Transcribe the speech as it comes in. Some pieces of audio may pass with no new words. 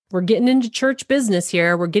We're getting into church business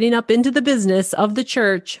here. We're getting up into the business of the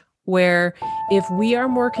church, where if we are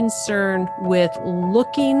more concerned with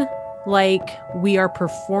looking like we are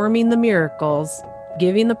performing the miracles,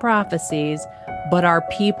 giving the prophecies, but our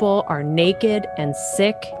people are naked and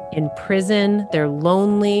sick, in prison, they're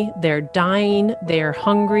lonely, they're dying, they're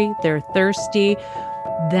hungry, they're thirsty,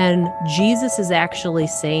 then Jesus is actually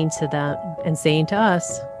saying to them and saying to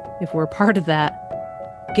us, if we're part of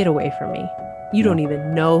that, get away from me. You don't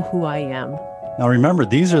even know who I am. Now remember,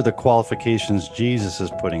 these are the qualifications Jesus is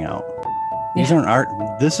putting out. These aren't art.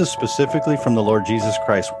 This is specifically from the Lord Jesus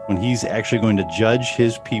Christ when he's actually going to judge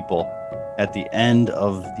his people at the end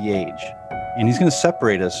of the age. And he's going to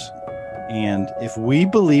separate us. And if we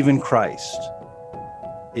believe in Christ,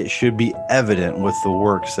 it should be evident with the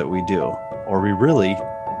works that we do. Or we really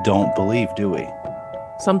don't believe, do we?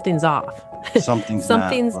 Something's off. Something's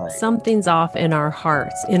not right. Something's off in our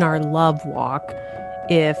hearts, in our love walk,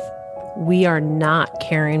 if we are not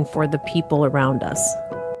caring for the people around us.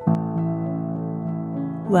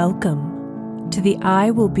 Welcome to the I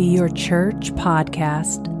Will Be Your Church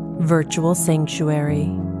podcast, Virtual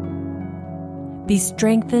Sanctuary. Be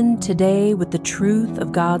strengthened today with the truth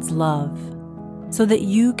of God's love, so that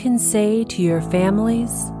you can say to your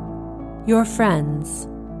families, your friends,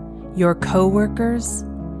 your coworkers,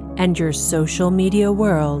 and your social media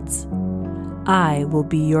worlds, I will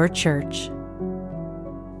be your church.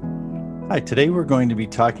 Hi, today we're going to be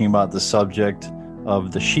talking about the subject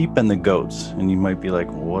of the sheep and the goats. And you might be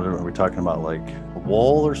like, well, what are we talking about? Like a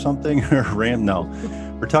wool or something or a ram? No,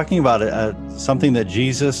 we're talking about something that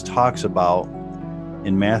Jesus talks about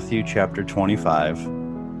in Matthew chapter 25.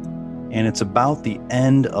 And it's about the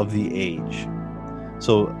end of the age.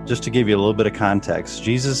 So just to give you a little bit of context,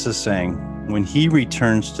 Jesus is saying when he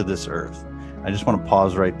returns to this earth, I just want to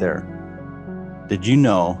pause right there. Did you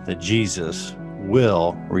know that Jesus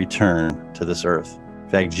will return to this earth? In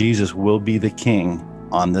fact, Jesus will be the king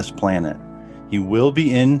on this planet. He will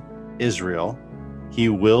be in Israel. He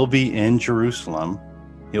will be in Jerusalem.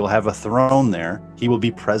 He will have a throne there. He will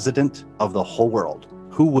be president of the whole world.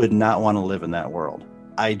 Who would not want to live in that world?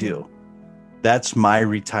 I do. That's my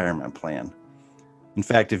retirement plan. In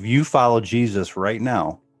fact, if you follow Jesus right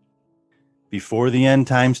now, before the end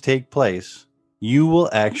times take place, you will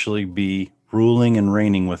actually be ruling and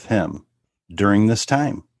reigning with him during this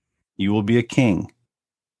time. You will be a king.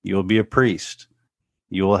 You will be a priest.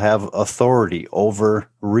 You will have authority over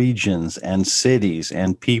regions and cities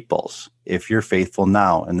and peoples if you're faithful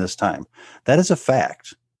now in this time. That is a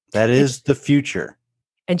fact. That is the future.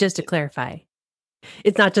 And just to clarify,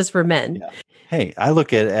 it's not just for men. Yeah. Hey, I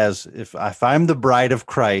look at it as if I'm the bride of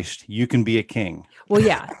Christ, you can be a king. Well,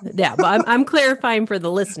 yeah. But I'm clarifying for the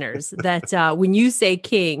listeners that when you say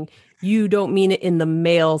king, you don't mean it in the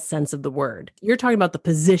male sense of the word. You're talking about the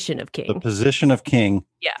position of king. The position of king.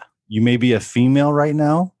 Yeah. You may be a female right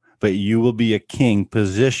now, but you will be a king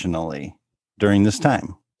positionally during this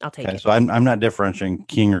time. I'll take it. So I'm not differentiating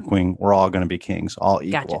king or queen. We're all going to be kings, all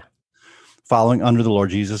equal. Gotcha. Following under the Lord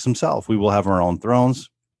Jesus himself. We will have our own thrones.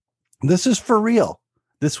 This is for real.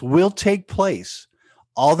 This will take place.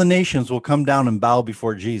 All the nations will come down and bow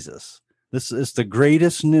before Jesus. This is the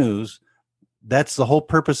greatest news. That's the whole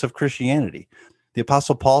purpose of Christianity. The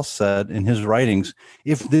Apostle Paul said in his writings,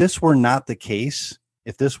 if this were not the case,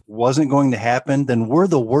 if this wasn't going to happen, then we're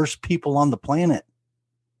the worst people on the planet.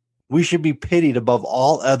 We should be pitied above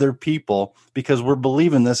all other people because we're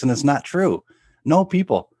believing this and it's not true. No,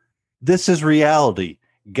 people, this is reality.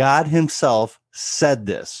 God himself said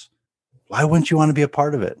this. Why wouldn't you want to be a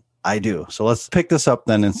part of it? I do. So let's pick this up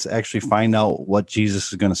then and actually find out what Jesus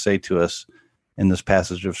is going to say to us in this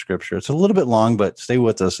passage of scripture. It's a little bit long, but stay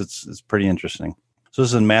with us. It's pretty interesting. So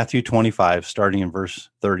this is in Matthew 25, starting in verse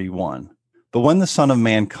 31. But when the Son of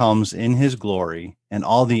Man comes in his glory and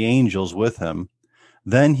all the angels with him,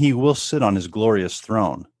 then he will sit on his glorious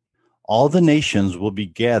throne. All the nations will be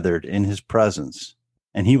gathered in his presence,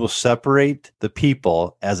 and he will separate the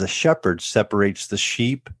people as a shepherd separates the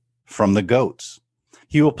sheep from the goats.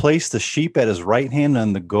 He will place the sheep at his right hand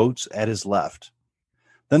and the goats at his left.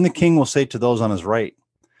 Then the king will say to those on his right,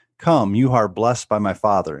 come, you are blessed by my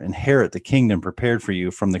Father, inherit the kingdom prepared for you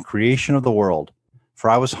from the creation of the world. For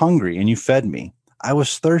I was hungry, and you fed me. I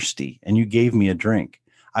was thirsty, and you gave me a drink.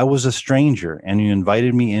 I was a stranger, and you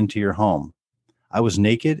invited me into your home. I was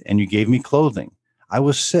naked, and you gave me clothing. I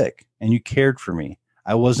was sick, and you cared for me.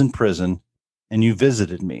 I was in prison, and you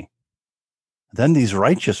visited me. Then these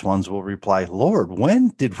righteous ones will reply, Lord,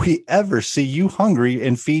 when did we ever see you hungry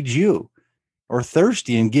and feed you, or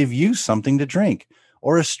thirsty and give you something to drink,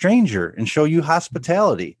 or a stranger and show you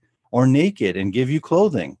hospitality, or naked and give you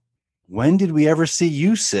clothing? When did we ever see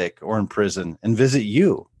you sick or in prison and visit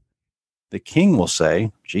you? The king will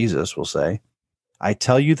say, Jesus will say, I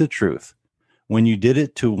tell you the truth. When you did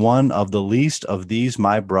it to one of the least of these,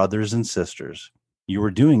 my brothers and sisters, you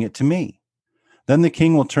were doing it to me. Then the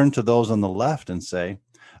king will turn to those on the left and say,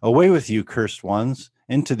 away with you, cursed ones,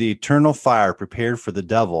 into the eternal fire prepared for the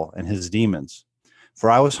devil and his demons.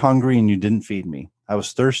 For I was hungry and you didn't feed me. I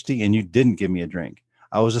was thirsty and you didn't give me a drink.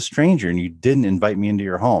 I was a stranger and you didn't invite me into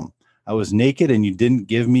your home. I was naked and you didn't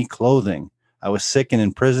give me clothing. I was sick and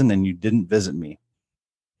in prison and you didn't visit me.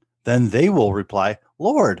 Then they will reply,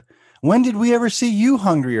 Lord, when did we ever see you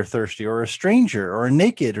hungry or thirsty or a stranger or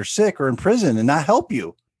naked or sick or in prison and not help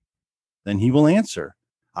you? Then he will answer,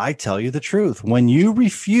 I tell you the truth. When you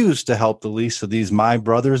refuse to help the least of these, my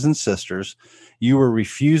brothers and sisters, you are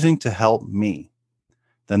refusing to help me.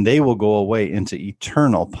 Then they will go away into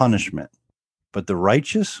eternal punishment, but the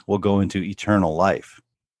righteous will go into eternal life.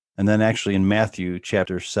 And then actually in Matthew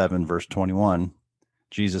chapter 7, verse 21,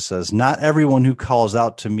 Jesus says, not everyone who calls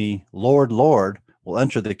out to me, Lord, Lord, will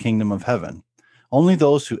enter the kingdom of heaven. Only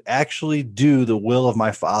those who actually do the will of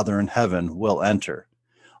my Father in heaven will enter.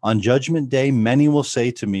 On judgment day, many will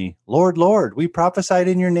say to me, Lord, Lord, we prophesied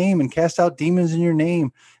in your name and cast out demons in your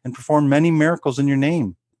name and performed many miracles in your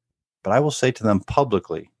name. But I will say to them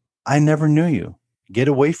publicly, I never knew you. Get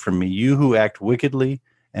away from me, you who act wickedly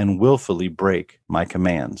and willfully break my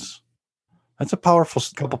commands. That's a powerful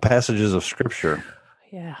couple passages of scripture.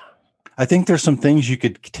 Yeah. I think there's some things you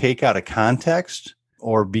could take out of context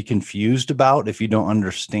or be confused about if you don't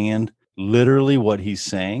understand literally what he's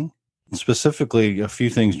saying. Specifically, a few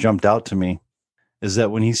things jumped out to me is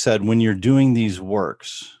that when he said, when you're doing these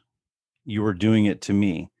works, you are doing it to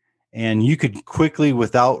me. And you could quickly,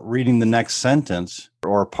 without reading the next sentence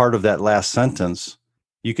or a part of that last sentence,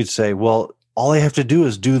 you could say, well, all I have to do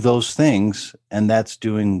is do those things, and that's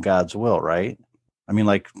doing God's will, right? I mean,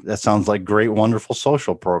 like, that sounds like great, wonderful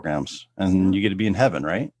social programs, and you get to be in heaven,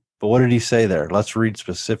 right? But what did he say there? Let's read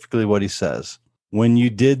specifically what he says. When you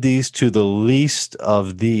did these to the least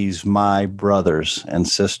of these, my brothers and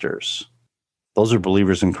sisters, those are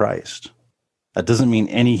believers in Christ. That doesn't mean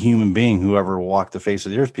any human being who ever walked the face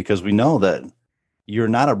of the earth, because we know that you're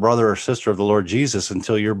not a brother or sister of the Lord Jesus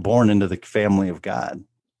until you're born into the family of God.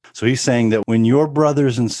 So he's saying that when your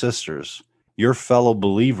brothers and sisters, your fellow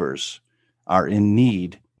believers, are in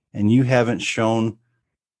need and you haven't shown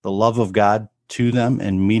the love of God to them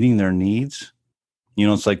and meeting their needs, you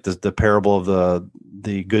know, it's like the parable of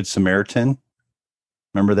the Good Samaritan.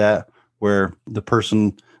 Remember that? Where the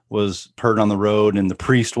person was hurt on the road and the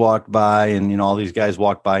priest walked by and, you know, all these guys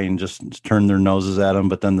walked by and just turned their noses at him.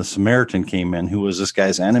 But then the Samaritan came in, who was this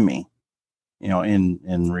guy's enemy. You know,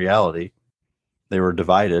 in reality, they were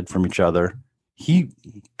divided from each other. He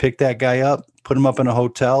picked that guy up, put him up in a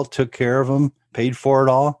hotel, took care of him, paid for it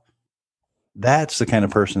all. That's the kind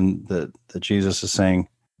of person that Jesus is saying,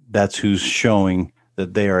 that's who's showing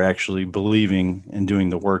that they are actually believing and doing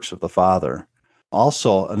the works of the Father.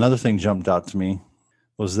 Also, another thing jumped out to me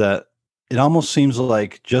was that it almost seems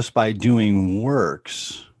like just by doing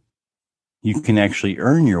works, you can actually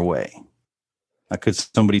earn your way. Could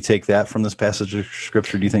somebody take that from this passage of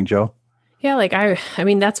scripture, do you think, Joe? Yeah, like I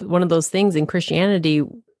mean, that's one of those things in Christianity.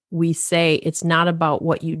 We say it's not about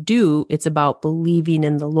what you do, it's about believing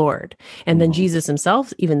in the Lord. And then Jesus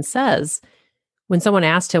himself even says, when someone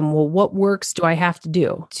asked him, well, what works do I have to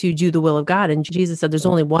do the will of God? And Jesus said, there's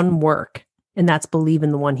only one work, and that's believe in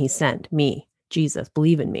the one he sent, me, Jesus,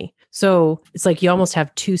 believe in me. So it's like you almost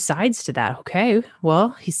have two sides to that. Okay, well,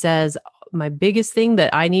 he says, my biggest thing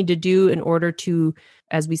that I need to do in order to,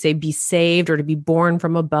 as we say, be saved or to be born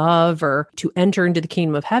from above or to enter into the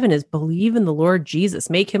kingdom of heaven is believe in the Lord Jesus,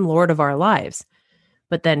 make him Lord of our lives.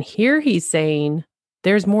 But then here he's saying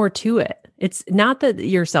there's more to it. It's not that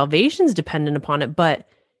your salvation is dependent upon it, but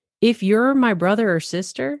if you're my brother or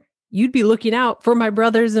sister, you'd be looking out for my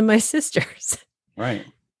brothers and my sisters. Right.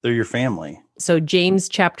 They're your family. So James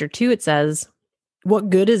chapter 2, it says,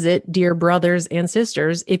 what good is it, dear brothers and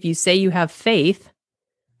sisters, if you say you have faith,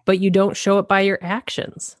 but you don't show it by your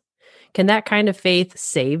actions? Can that kind of faith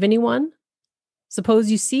save anyone?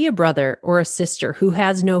 Suppose you see a brother or a sister who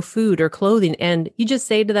has no food or clothing, and you just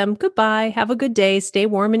say to them, goodbye, have a good day, stay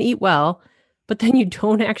warm and eat well, but then you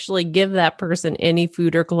don't actually give that person any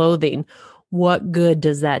food or clothing. What good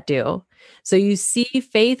does that do? So you see,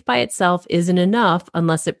 faith by itself isn't enough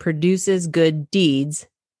unless it produces good deeds.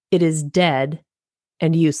 It is dead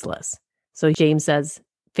and useless. So James says,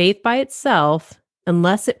 faith by itself,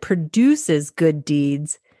 unless it produces good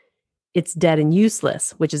deeds, it's dead and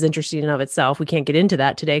useless, which is interesting in of itself. We can't get into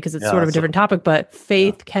that today because it's sort of a different topic, but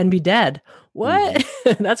faith can be dead. What?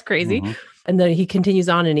 That's crazy. hmm And then he continues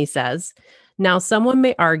on and he says, now someone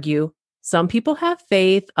may argue, some people have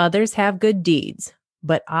faith, others have good deeds.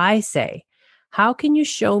 But I say, how can you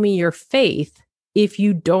show me your faith if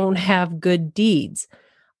you don't have good deeds?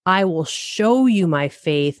 I will show you my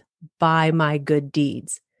faith by my good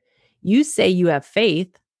deeds. You say you have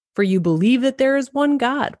faith, for you believe that there is one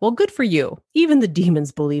God. Well, good for you. Even the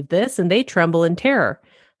demons believe this, and they tremble in terror.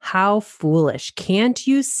 How foolish. Can't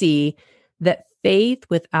you see that faith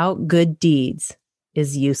without good deeds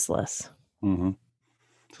is useless? hmm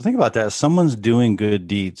So think about that. If someone's doing good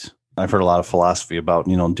deeds. I've heard a lot of philosophy about,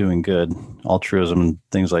 doing good, altruism and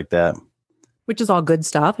things like that. Which is all good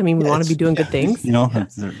stuff. I mean, we want to be doing good things.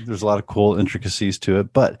 There's a lot of cool intricacies to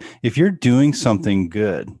it. But if you're doing something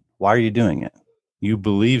good, why are you doing it? You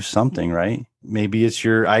believe something, right? Maybe it's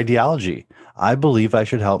your ideology. I believe I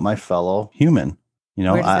should help my fellow human.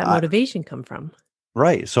 Where does that motivation come from?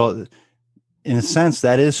 Right. So in a sense,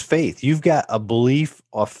 that is faith. You've got a belief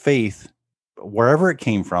of faith wherever it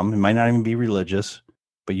came from. It might not even be religious,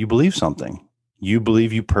 but you believe something. You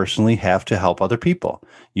believe you personally have to help other people.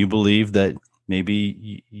 You believe that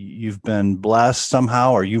maybe you've been blessed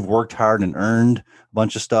somehow, or you've worked hard and earned a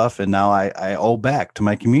bunch of stuff, and now I owe back to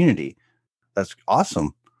my community. That's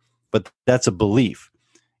awesome. But that's a belief.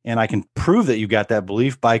 And I can prove that you got that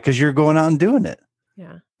belief because you're going out and doing it.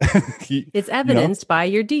 Yeah. It's evidenced by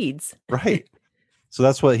your deeds. Right. So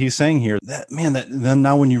that's what he's saying here. Then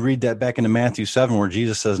now when you read that back into Matthew 7, where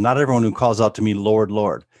Jesus says, not everyone who calls out to me, Lord,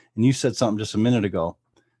 Lord. And you said something just a minute ago,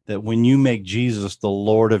 that when you make Jesus the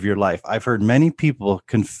Lord of your life, I've heard many people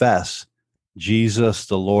confess Jesus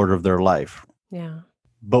the Lord of their life. Yeah.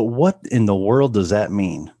 But what in the world does that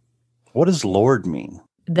mean? What does Lord mean?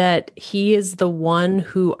 That he is the one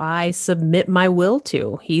who I submit my will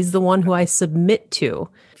to. He's the one who I submit to.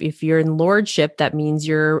 If you're in lordship, that means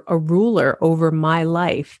you're a ruler over my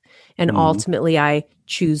life. And ultimately, I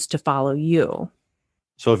choose to follow you.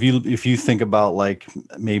 So if you think about like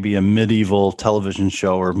maybe a medieval television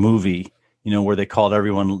show or movie, where they called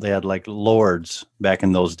everyone, they had like lords back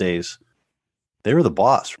in those days. They were the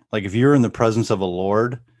boss. Like if you're in the presence of a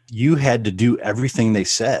lord, you had to do everything they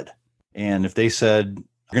said. And if they said,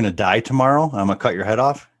 you're going to die tomorrow, I'm going to cut your head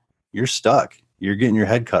off, you're stuck. You're getting your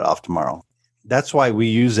head cut off tomorrow. That's why we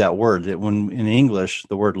use that word. That when in English,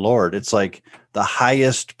 the word Lord, it's like the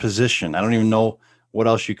highest position. I don't even know what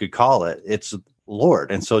else you could call it. It's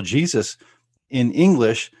Lord. And so Jesus, in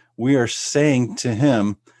English, we are saying to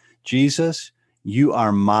him, Jesus, you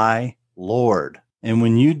are my Lord. And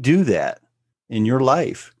when you do that in your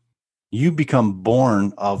life, you become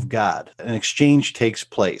born of God. An exchange takes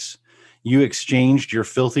place. You exchanged your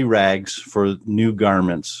filthy rags for new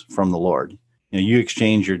garments from the Lord. You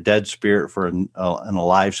exchange your dead spirit for an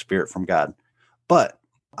alive spirit from God. But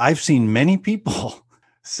I've seen many people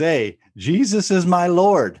say, Jesus is my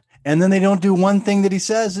Lord, and then they don't do one thing that he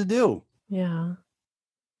says to do. Yeah.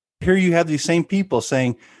 Here you have these same people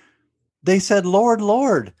saying, they said, Lord,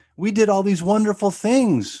 Lord, we did all these wonderful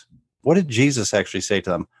things. What did Jesus actually say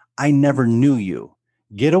to them? I never knew you.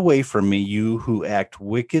 Get away from me, you who act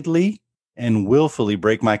wickedly and willfully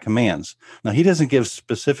break my commands. Now, he doesn't give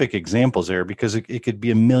specific examples there because it could be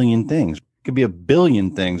a million things. It could be a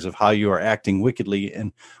billion things of how you are acting wickedly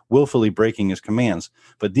and willfully breaking his commands.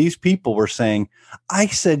 But these people were saying, I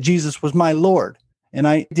said Jesus was my Lord and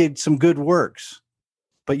I did some good works.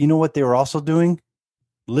 But you know what they were also doing?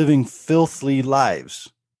 Living filthy lives,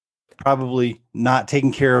 probably not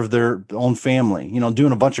taking care of their own family,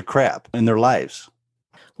 doing a bunch of crap in their lives.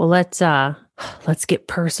 Well, let's get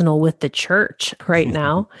personal with the church right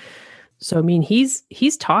now. So, I mean, he's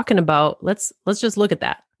talking about, let's just look at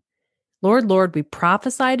that. Lord, Lord, we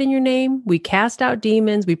prophesied in your name. We cast out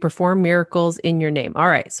demons. We perform miracles in your name. All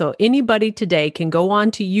right. So anybody today can go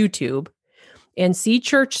on to YouTube and see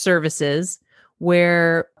church services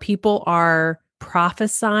where people are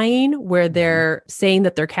prophesying, where they're saying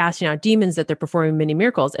that they're casting out demons, that they're performing many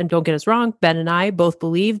miracles. And don't get us wrong, Ben and I both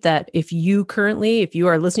believe that if you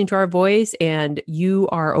are listening to our voice and you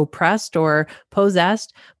are oppressed or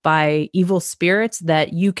possessed by evil spirits,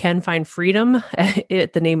 that you can find freedom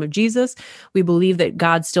at the name of Jesus. We believe that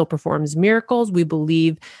God still performs miracles. We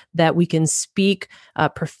believe that we can speak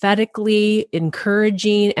prophetically,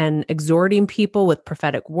 encouraging and exhorting people with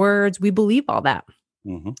prophetic words. We believe all that.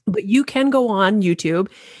 Mm-hmm. But you can go on YouTube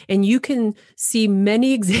and you can see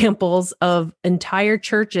many examples of entire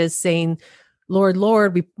churches saying, Lord,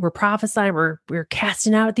 Lord, we're prophesying, we're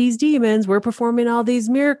casting out these demons, we're performing all these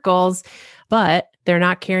miracles, but they're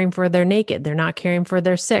not caring for their naked, they're not caring for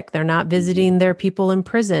their sick, they're not visiting their people in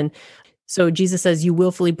prison. So Jesus says, you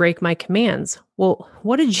willfully break my commands. Well,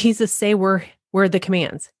 what did Jesus say were the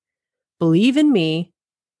commands? Believe in me,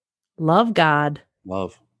 love God,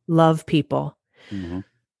 love people. Mm-hmm.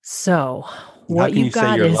 So How what can you've you say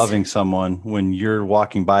got you're is loving someone when you're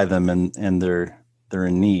walking by them and they're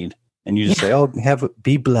in need, and you just say, "Oh,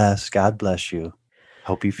 be blessed. God bless you.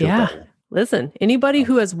 Hope you feel better." Listen, anybody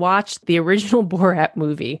who has watched the original Borat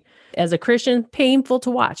movie as a Christian, painful to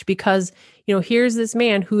watch because, here's this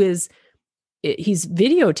man who he's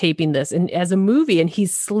videotaping this and as a movie, and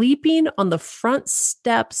he's sleeping on the front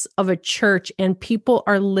steps of a church, and people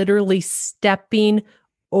are literally stepping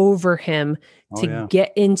over him to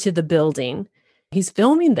get into the building. He's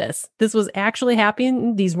filming this. This was actually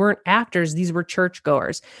happening. These weren't actors. These were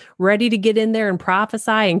churchgoers ready to get in there and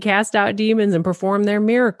prophesy and cast out demons and perform their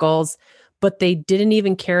miracles. But they didn't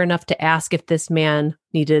even care enough to ask if this man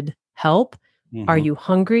needed help. Mm-hmm. Are you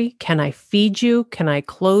hungry? Can I feed you? Can I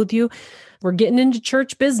clothe you? We're getting into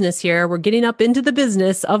church business here. We're getting up into the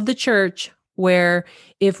business of the church, where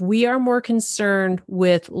if we are more concerned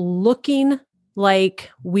with looking like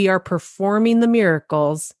we are performing the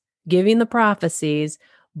miracles, giving the prophecies,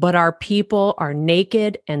 but our people are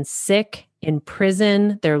naked and sick in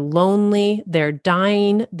prison, they're lonely, they're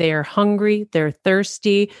dying, they're hungry, they're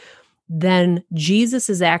thirsty, then Jesus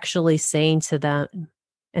is actually saying to them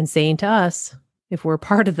and saying to us, if we're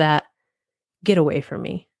part of that, get away from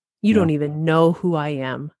me. You don't even know who I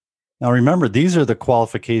am. Now, remember, these are the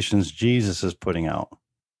qualifications Jesus is putting out.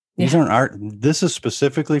 These aren't this is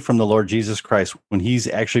specifically from the Lord Jesus Christ when he's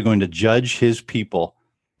actually going to judge his people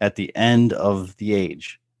at the end of the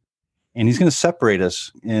age. And he's going to separate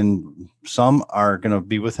us, and some are going to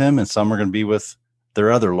be with him and some are going to be with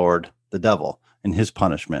their other Lord, the devil, and his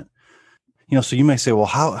punishment. So you may say, well,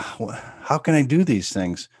 how can I do these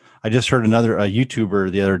things? I just heard another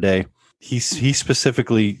YouTuber the other day. He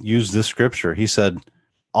specifically used this scripture. He said,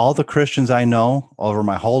 all the Christians I know over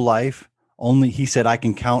my whole life, he said, I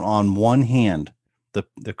can count on one hand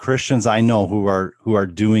the Christians I know who are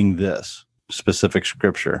doing this specific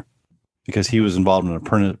scripture, because he was involved in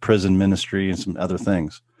a prison ministry and some other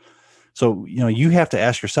things. So, you have to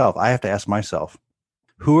ask yourself, I have to ask myself,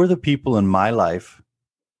 who are the people in my life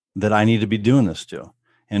that I need to be doing this to?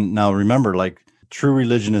 And now remember, like, true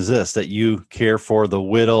religion is this, that you care for the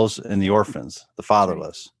widows and the orphans, the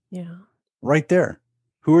fatherless. Right. Yeah. Right there.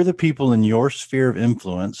 Who are the people in your sphere of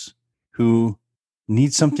influence who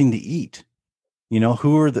need something to eat?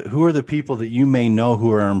 Who are the people that you may know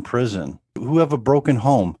who are in prison, who have a broken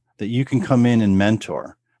home that you can come in and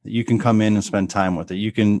mentor, that you can come in and spend time with, that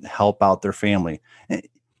you can help out their family.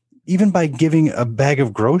 Even by giving a bag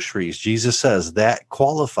of groceries, Jesus says that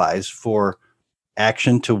qualifies for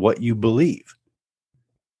action to what you believe.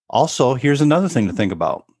 Also, here's another thing to think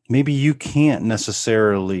about. Maybe you can't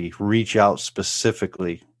necessarily reach out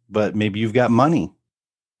specifically, but maybe you've got money.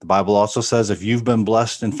 The Bible also says if you've been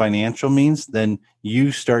blessed in financial means, then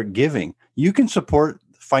you start giving. You can support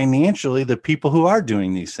financially the people who are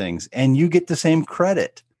doing these things, and you get the same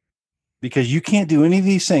credit, because you can't do any of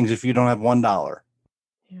these things if you don't have $1.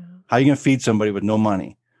 Yeah. How are you going to feed somebody with no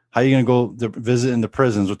money? How are you going to go visit in the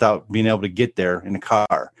prisons without being able to get there in a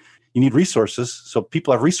car? You need resources. So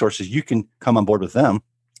people have resources. You can come on board with them,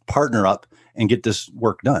 partner up, and get this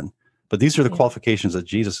work done. But these are the qualifications that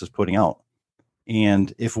Jesus is putting out.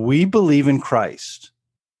 And if we believe in Christ,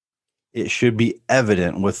 it should be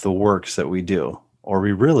evident with the works that we do, or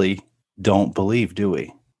we really don't believe, do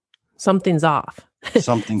we? Something's off.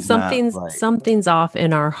 Something's off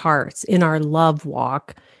in our hearts, in our love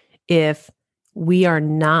walk, if we are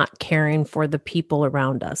not caring for the people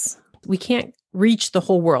around us. We can't reach the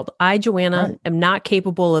whole world. I, Joanna, am not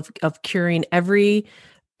capable of curing every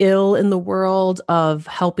ill in the world, of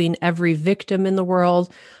helping every victim in the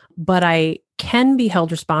world, but I can be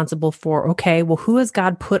held responsible for, okay, well, who has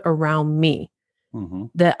God put around me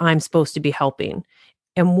that I'm supposed to be helping?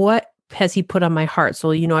 And what has he put on my heart?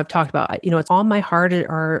 So, I've talked about, it's on my heart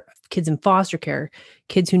are kids in foster care,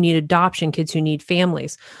 kids who need adoption, kids who need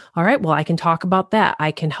families. All right, well, I can talk about that.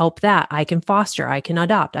 I can help that. I can foster, I can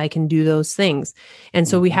adopt, I can do those things. And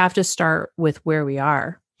so we have to start with where we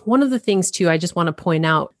are. One of the things too, I just want to point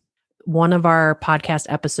out, one of our podcast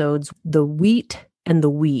episodes, the wheat and the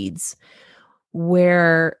weeds,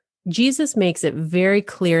 where Jesus makes it very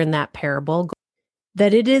clear in that parable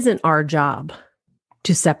that it isn't our job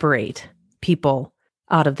to separate people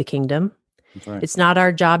out of the kingdom. Right. It's not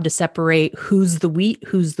our job to separate who's the wheat,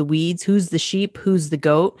 who's the weeds, who's the sheep, who's the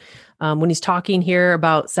goat. When he's talking here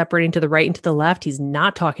about separating to the right and to the left, he's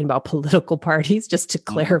not talking about political parties, just to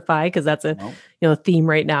clarify, because that's a theme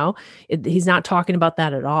right now. He's not talking about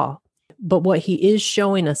that at all. But what he is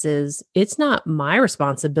showing us is it's not my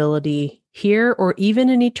responsibility here or even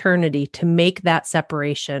in eternity to make that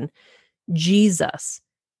separation. Jesus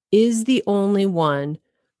is the only one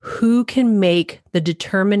who can make the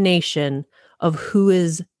determination of who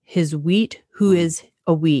is his wheat, who is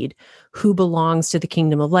a weed, who belongs to the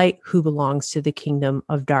kingdom of light, who belongs to the kingdom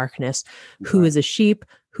of darkness, who is a sheep,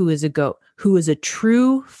 who is a goat, who is a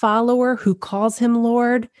true follower who calls him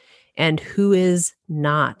Lord, and who is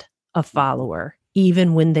not a follower,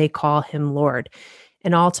 even when they call him Lord.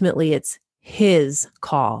 And ultimately, it's his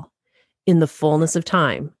call in the fullness of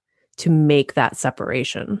time to make that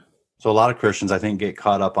separation. So a lot of Christians, I think, get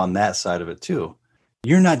caught up on that side of it too.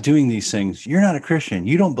 You're not doing these things. You're not a Christian.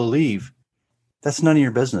 You don't believe. That's none of your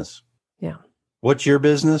business. Yeah. What's your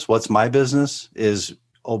business? What's my business is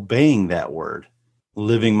obeying that word,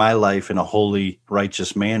 living my life in a holy,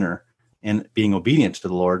 righteous manner and being obedient to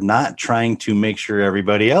the Lord, not trying to make sure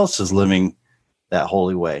everybody else is living that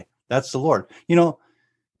holy way. That's the Lord. You know,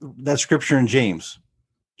 that scripture in James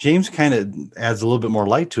kind of adds a little bit more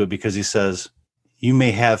light to it because he says, you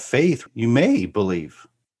may have faith, you may believe.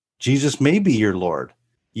 Jesus may be your Lord.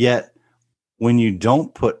 Yet when you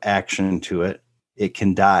don't put action to it, it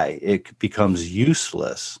can die. It becomes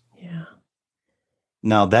useless. Yeah.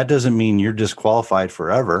 Now, that doesn't mean you're disqualified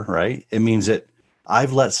forever, right? It means that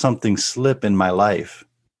I've let something slip in my life.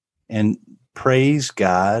 And praise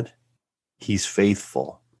God, he's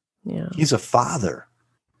faithful. Yeah. He's a father.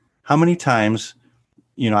 How many times,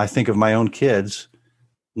 I think of my own kids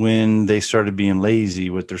when they started being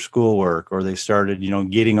lazy with their schoolwork, or they started,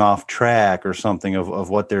 getting off track or something of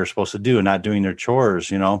what they're supposed to do and not doing their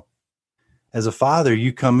chores, As a father,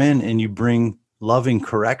 you come in and you bring loving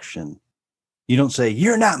correction. You don't say,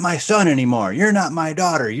 you're not my son anymore. You're not my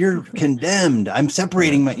daughter. You're condemned. I'm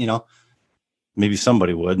separating maybe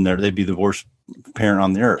somebody would, and they'd be the worst parent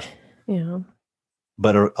on the earth. Yeah.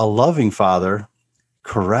 But a loving father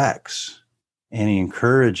corrects, and he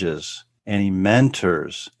encourages, and he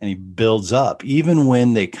mentors, and he builds up, even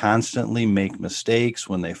when they constantly make mistakes,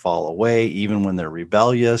 when they fall away, even when they're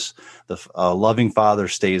rebellious. The loving father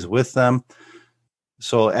stays with them.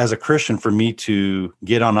 So as a Christian, for me to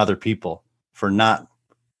get on other people for not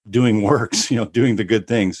doing works, doing the good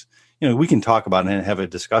things, we can talk about it and have a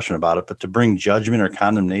discussion about it, but to bring judgment or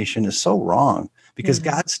condemnation is so wrong because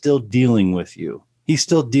God's still dealing with you. He's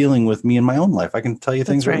still dealing with me in my own life. I can tell you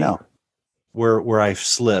things right now where I've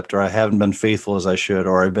slipped, or I haven't been faithful as I should,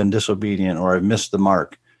 or I've been disobedient, or I've missed the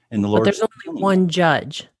mark. And the Lord, there's only one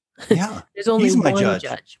judge. Yeah. There's only one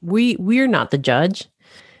judge. We're not the judge.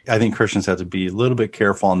 I think Christians have to be a little bit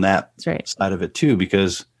careful on that side of it too,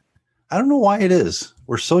 because I don't know why it is.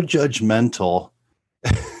 We're so judgmental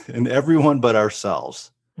in everyone but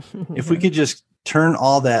ourselves. If we could just turn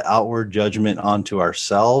all that outward judgment onto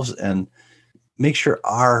ourselves and make sure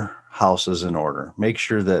our house is in order, make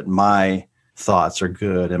sure that my thoughts are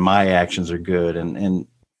good and my actions are good. And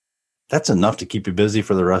that's enough to keep you busy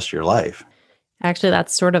for the rest of your life. Actually,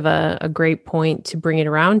 that's sort of a great point to bring it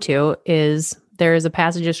around to is there is a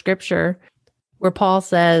passage of scripture where Paul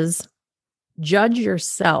says, judge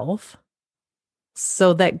yourself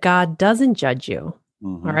so that God doesn't judge you.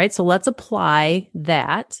 Mm-hmm. All right. So let's apply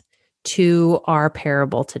that to our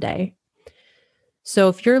parable today. So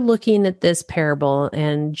if you're looking at this parable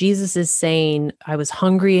and Jesus is saying, I was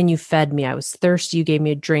hungry and you fed me. I was thirsty. You gave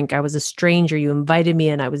me a drink. I was a stranger. You invited me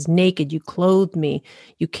in. I was naked. You clothed me.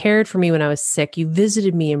 You cared for me when I was sick. You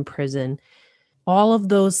visited me in prison. All of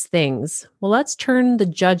those things. Well, let's turn the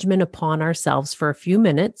judgment upon ourselves for a few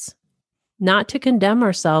minutes, not to condemn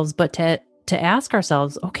ourselves, but to ask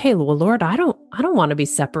ourselves, okay, well, Lord, I don't want to be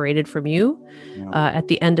separated from you at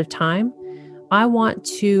the end of time. I want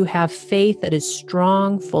to have faith that is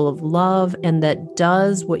strong, full of love, and that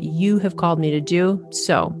does what you have called me to do.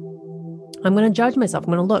 So I'm going to judge myself.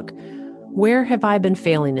 I'm going to look, where have I been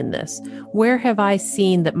failing in this? Where have I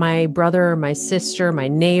seen that my brother, my sister, my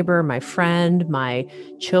neighbor, my friend, my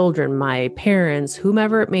children, my parents,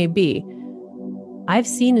 whomever it may be, I've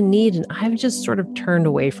seen a need and I've just sort of turned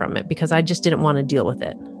away from it because I just didn't want to deal with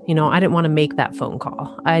it. I didn't want to make that phone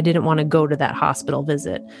call. I didn't want to go to that hospital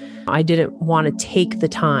visit. I didn't want to take the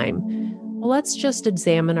time. Well, let's just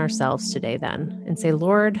examine ourselves today then and say,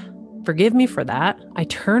 Lord, forgive me for that. I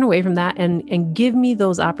turn away from that and give me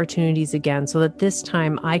those opportunities again so that this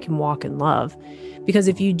time I can walk in love. Because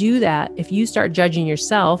if you do that, if you start judging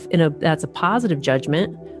yourself that's a positive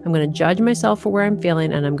judgment, I'm going to judge myself for where I'm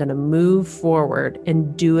failing and I'm going to move forward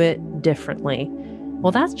and do it differently.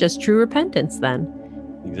 Well, that's just true repentance then.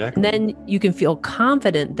 Exactly. And then you can feel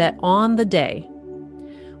confident that on the day,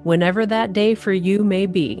 whenever that day for you may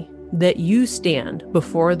be, that you stand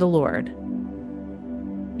before the Lord,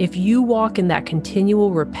 if you walk in that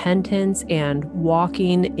continual repentance and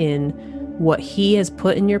walking in what He has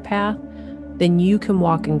put in your path, then you can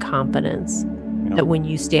walk in confidence that when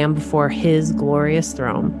you stand before His glorious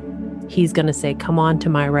throne, He's going to say, come on to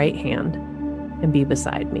my right hand and be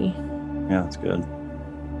beside me. Yeah, that's good.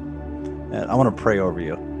 And I want to pray over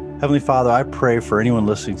you. Heavenly Father, I pray for anyone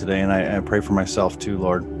listening today, and I pray for myself too,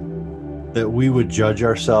 Lord, that we would judge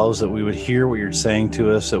ourselves, that we would hear what you're saying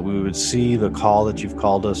to us, that we would see the call that you've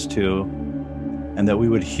called us to, and that we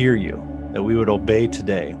would hear you, that we would obey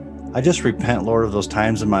today. I just repent, Lord, of those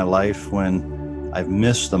times in my life when I've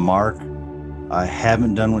missed the mark. I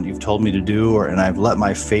haven't done what you've told me to do, and I've let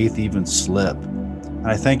my faith even slip. And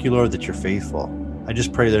I thank you, Lord, that you're faithful. I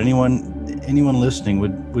just pray that anyone listening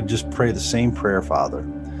would just pray the same prayer, Father,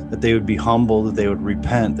 that they would be humble, that they would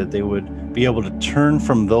repent, that they would be able to turn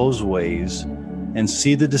from those ways and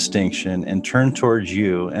see the distinction and turn towards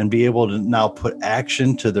you and be able to now put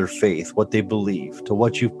action to their faith, what they believe, to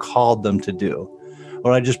what you've called them to do.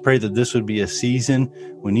 Lord, I just pray that this would be a season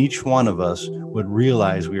when each one of us would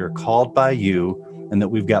realize we are called by you and that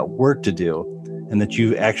we've got work to do, and that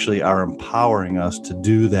you actually are empowering us to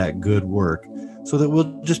do that good work so that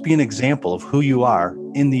we'll just be an example of who you are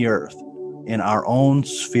in the earth, in our own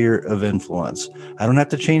sphere of influence. I don't have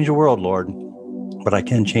to change the world, Lord, but I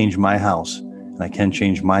can change my house, and I can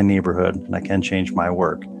change my neighborhood, and I can change my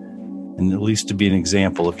work, and at least to be an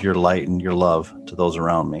example of your light and your love to those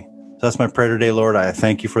around me. So that's my prayer today, Lord. I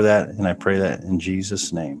thank you for that, and I pray that in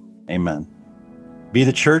Jesus' name. Amen. Be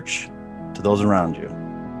the church to those around you.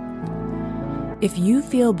 If you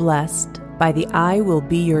feel blessed by the I Will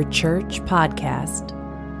Be Your Church podcast,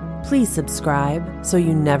 please subscribe so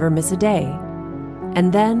you never miss a day,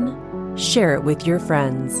 and then share it with your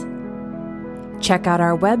friends. Check out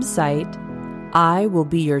our website,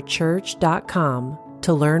 iwillbeyourchurch.com,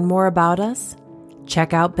 to learn more about us,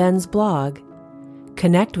 check out Ben's blog,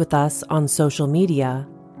 connect with us on social media,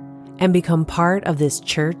 and become part of this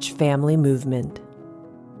church family movement.